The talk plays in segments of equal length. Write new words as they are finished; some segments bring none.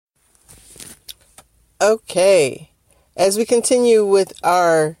Okay, as we continue with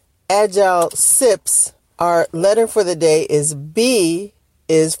our Agile SIPs, our letter for the day is B,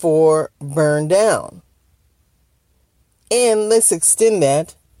 is for burn down. And let's extend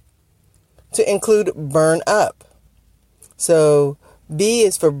that to include burn up. So B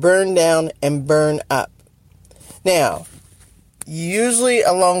is for burn down and burn up. Now, usually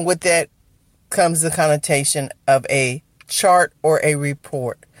along with that comes the connotation of a chart or a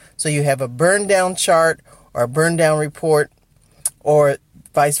report. So you have a burn down chart or a burn down report, or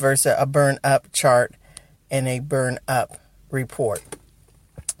vice versa, a burn up chart and a burn up report.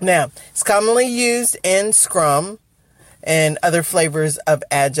 Now, it's commonly used in Scrum and other flavors of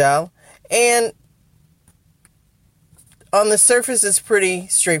Agile, and on the surface, it's pretty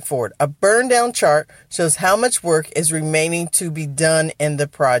straightforward. A burn down chart shows how much work is remaining to be done in the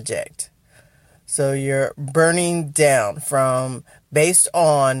project. So you're burning down from based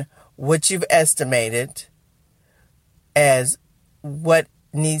on what you've estimated as what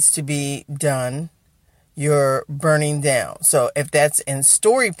needs to be done. You're burning down. So if that's in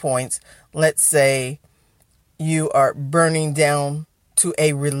story points, let's say you are burning down to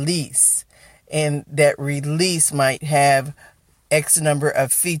a release, and that release might have X number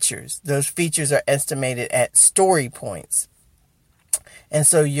of features. Those features are estimated at story points. And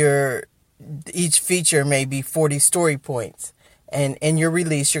so each feature may be 40 story points. And in your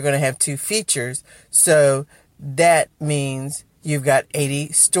release, you're going to have 2 features. So that means you've got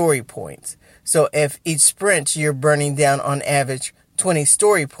 80 story points. So if each sprint you're burning down on average 20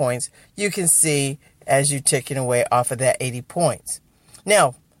 story points, you can see as you're ticking away off of that 80 points.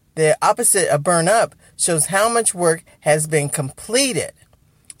 Now, the opposite of burn up shows how much work has been completed.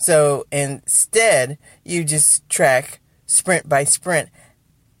 So instead, you just track sprint by sprint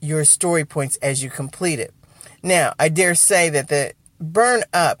your story points as you complete it. Now, I dare say that the burn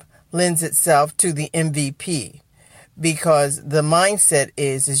up lends itself to the MVP, because the mindset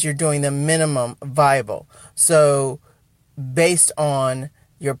is you're doing the minimum viable. So based on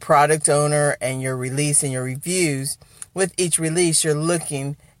your product owner and your release and your reviews, with each release, you're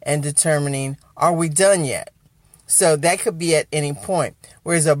looking and determining, are we done yet? So that could be at any point.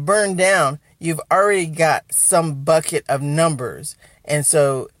 Whereas a burn down, you've already got some bucket of numbers. And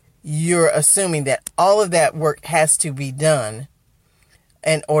so you're assuming that all of that work has to be done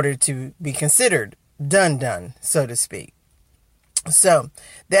in order to be considered done, so to speak. So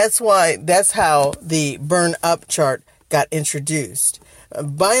that's how the burn up chart got introduced.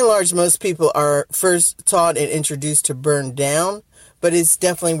 By and large, most people are first taught and introduced to burn down, but it's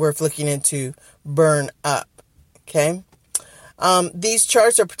definitely worth looking into burn up. Okay. These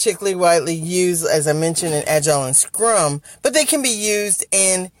charts are particularly widely used, as I mentioned, in Agile and Scrum, but they can be used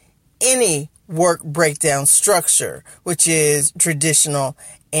in any work breakdown structure, which is traditional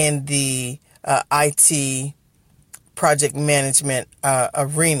in the IT project management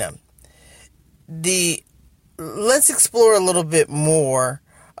arena. Let's explore a little bit more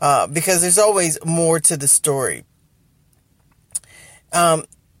because there's always more to the story.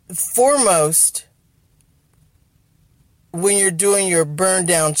 Foremost, when you're doing your burn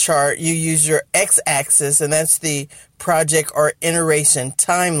down chart, you use your x-axis, and that's the project or iteration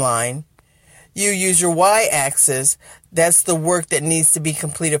timeline. You use your y-axis, that's the work that needs to be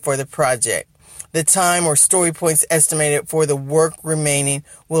completed for the project. The time or story points estimated for the work remaining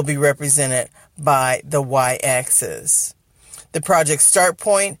will be represented by the y-axis. The project start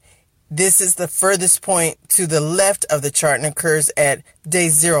point, this is the furthest point to the left of the chart and occurs at day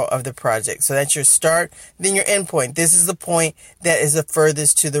 0 of the project. So that's your start. Then your end point. This is the point that is the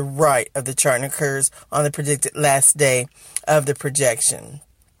furthest to the right of the chart and occurs on the predicted last day of the projection.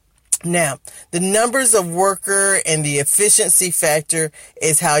 Now, the numbers of worker and the efficiency factor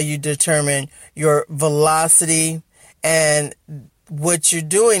is how you determine your velocity. And what you're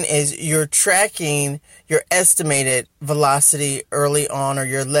doing is you're tracking your estimated velocity early on, or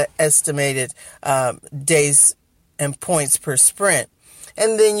your estimated days and points per sprint.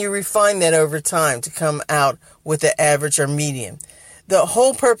 And then you refine that over time to come out with the average or median. The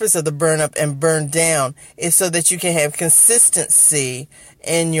whole purpose of the burn up and burn down is so that you can have consistency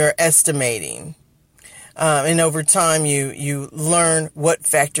in your estimating. And over time, you learn what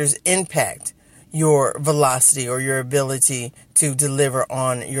factors impact your velocity or your ability to deliver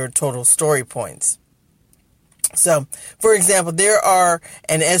on your total story points. So, for example, there are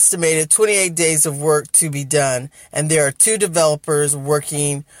an estimated 28 days of work to be done, and there are 2 developers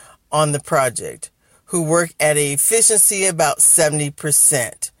working on the project who work at an efficiency about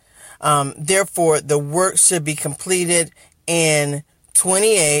 70%. Therefore, the work should be completed in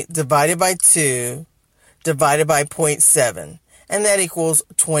 28 divided by 2 divided by 0.7, and that equals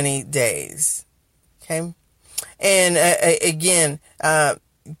 20 days. Okay. And again,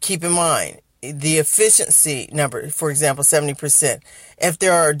 keep in mind the efficiency number, for example, 70%. If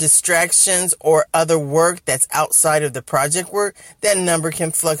there are distractions or other work that's outside of the project work, that number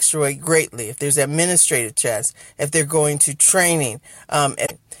can fluctuate greatly. If there's administrative tasks, if they're going to training.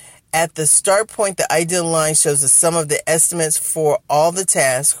 At the start point, the ideal line shows the sum of the estimates for all the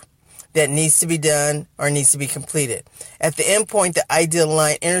tasks that needs to be done or needs to be completed. At the end point, the ideal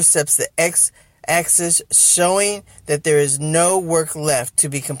line intercepts the x-axis, showing that there is no work left to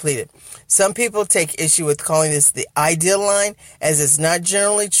be completed. Some people take issue with calling this the ideal line, as it's not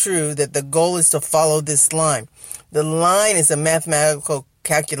generally true that the goal is to follow this line. The line is a mathematical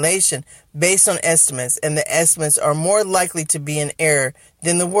calculation based on estimates, and the estimates are more likely to be in error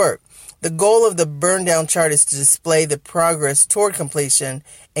than the work. The goal of the burn down chart is to display the progress toward completion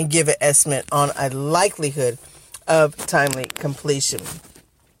and give an estimate on a likelihood of timely completion.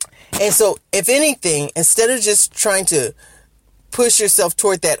 And so, if anything, instead of just trying to push yourself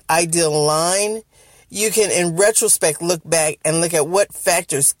toward that ideal line, you can, in retrospect, look back and look at what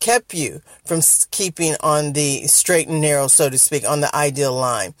factors kept you from keeping on the straight and narrow, so to speak, on the ideal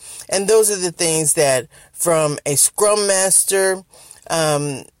line. And those are the things that, from a Scrum Master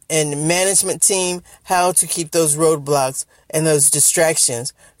and management team, how to keep those roadblocks and those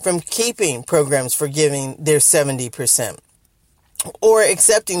distractions from keeping programs for giving their 70%. Or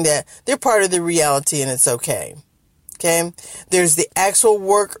accepting that they're part of the reality and it's okay. Okay? There's the actual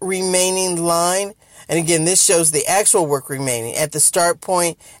work remaining line. And again, this shows the actual work remaining at the start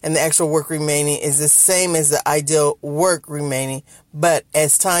point, and the actual work remaining is the same as the ideal work remaining. But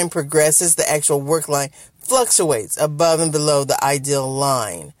as time progresses, the actual work line fluctuates above and below the ideal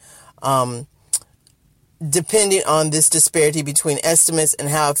line, depending on this disparity between estimates and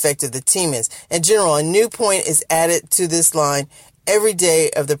how effective the team is. In general, a new point is added to this line every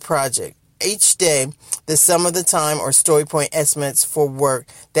day of the project. Each day, the sum of the time or story point estimates for work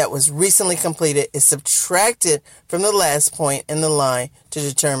that was recently completed is subtracted from the last point in the line to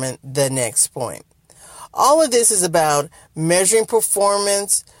determine the next point. All of this is about measuring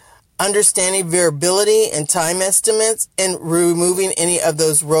performance, understanding variability and time estimates, and removing any of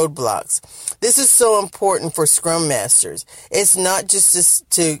those roadblocks. This is so important for Scrum Masters. It's not just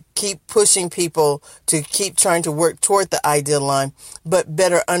to keep pushing people to keep trying to work toward the ideal line, but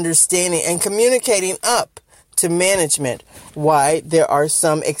better understanding and communicating up to management why there are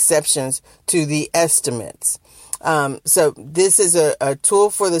some exceptions to the estimates. So this is a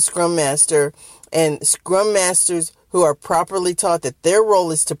tool for the Scrum Master, and Scrum Masters who are properly taught that their role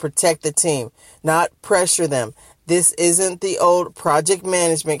is to protect the team, not pressure them. This isn't the old project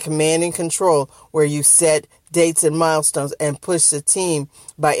management command and control where you set dates and milestones and push the team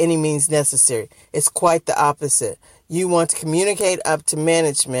by any means necessary. It's quite the opposite. You want to communicate up to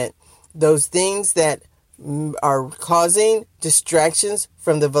management those things that are causing distractions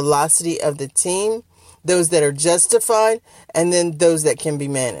from the velocity of the team, those that are justified, and then those that can be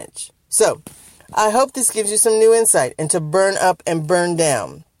managed. So, I hope this gives you some new insight into burn up and burn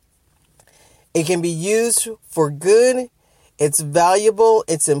down. It can be used for good. It's valuable.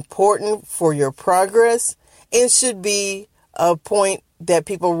 It's important for your progress. It should be a point that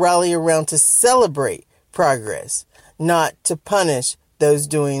people rally around to celebrate progress, not to punish those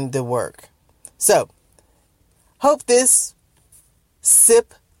doing the work. So, hope this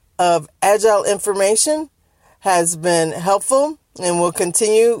sip of agile information has been helpful, and we'll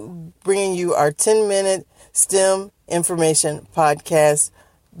continue bringing you our 10-minute STEM information podcast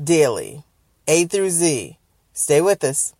daily, A through Z. Stay with us.